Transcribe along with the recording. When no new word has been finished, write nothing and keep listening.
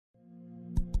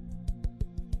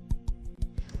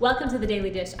Welcome to the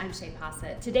Daily Dish. I'm Shay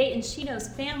Pausa. Today in She Knows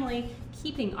Family,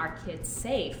 keeping our kids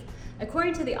safe.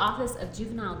 According to the Office of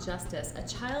Juvenile Justice, a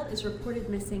child is reported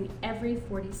missing every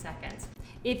 40 seconds.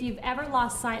 If you've ever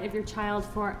lost sight of your child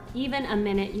for even a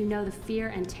minute, you know the fear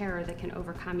and terror that can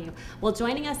overcome you. Well,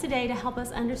 joining us today to help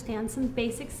us understand some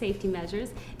basic safety measures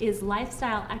is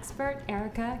lifestyle expert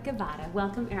Ramos-Guevara.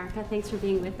 Welcome, Erica. Thanks for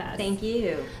being with us. Thank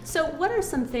you. So what are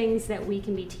some things that we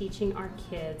can be teaching our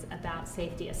kids about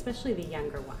safety, especially the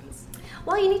younger ones?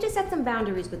 Well, you need to set some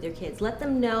boundaries with your kids. Let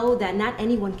them know that not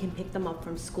anyone can pick them up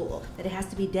from school, that it has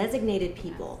to be designated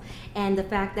people, and the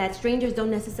fact that strangers don't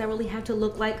necessarily have to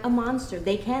look like a monster.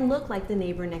 They can look like the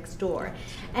neighbor next door.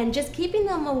 And just keeping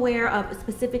them aware of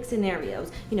specific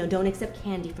scenarios. You know, don't accept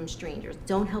candy from strangers.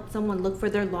 Don't help someone look for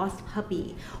their lost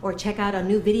puppy or check out a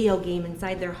new video game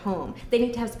inside their home. They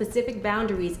need to have specific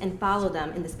boundaries and follow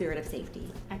them in the spirit of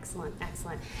safety. Excellent,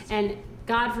 excellent. And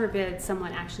God forbid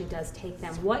someone actually does take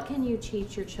them. What can you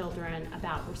teach your children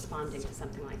about responding to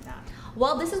something like that?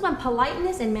 Well, this is when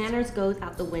politeness and manners goes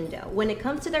out the window. When it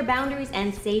comes to their boundaries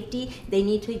and safety, they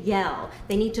need to yell.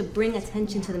 They need to bring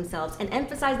attention to themselves and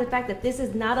emphasize the fact that this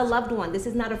is not a loved one. This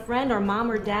is not a friend or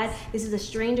mom or dad. This is a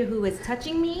stranger who is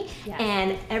touching me,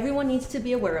 and everyone needs to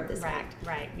be aware of this fact.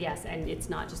 Right, yes, and it's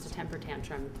not just a temper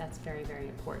tantrum. That's very, very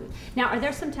important. Now, are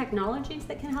there some technologies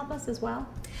that can help us as well?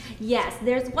 Yes,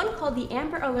 there's one called the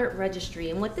Amber Alert Registry,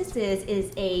 and what this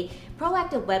is a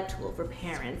proactive web tool for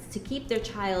parents to keep their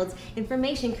child's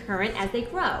information current as they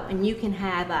grow. And you can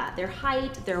have their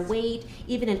height, their weight,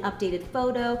 even an updated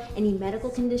photo, any medical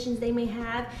conditions they may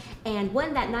have. And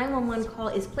when that 911 call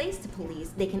is placed to police,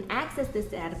 they can access this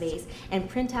database and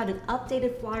print out an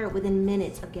updated flyer within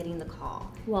minutes of getting the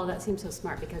call. Well, that seems so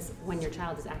smart, because when your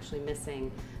child is actually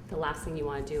missing, the last thing you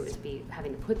want to do is be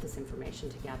having to put this information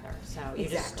together. So you're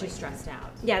just too stressed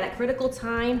out. Yeah, that critical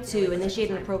time to initiate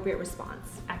an appropriate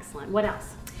response. Excellent. What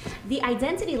else? The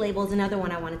eye-dentity label is another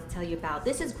one I wanted to tell you about.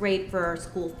 This is great for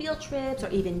school field trips or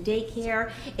even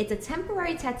daycare. It's a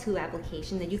temporary tattoo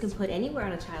application that you can put anywhere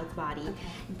on a child's body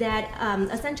that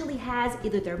essentially has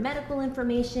either their medical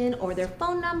information or their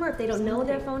phone number if they don't know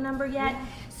their phone number yet.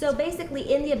 So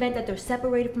basically, in the event that they're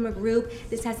separated from a group,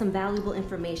 this has some valuable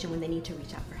information when they need to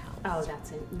reach out for help. Oh,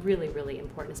 that's really, really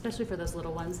important, especially for those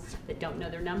little ones that don't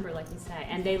know their number, like you say.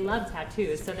 And they love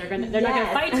tattoos, so they're not going to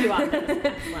fight you on this.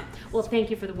 Excellent. Well, thank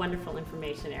you for the wonderful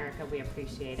information, Erica. We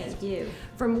appreciate it. Thank you.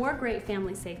 For more great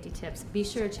family safety tips, be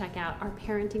sure to check out our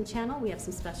parenting channel. We have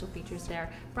some special features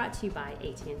there, brought to you by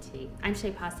AT&T. I'm Shay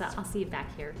Pausa. I'll see you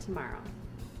back here tomorrow.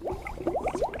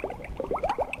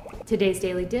 Today's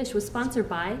Daily Dish was sponsored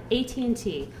by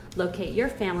AT&T. Locate your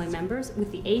family members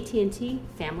with the AT&T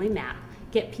Family Map.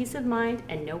 Get peace of mind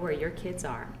and know where your kids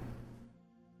are.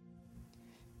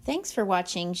 Thanks for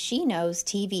watching She Knows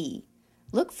TV.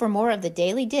 Look for more of the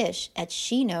Daily Dish at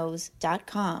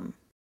sheknows.com.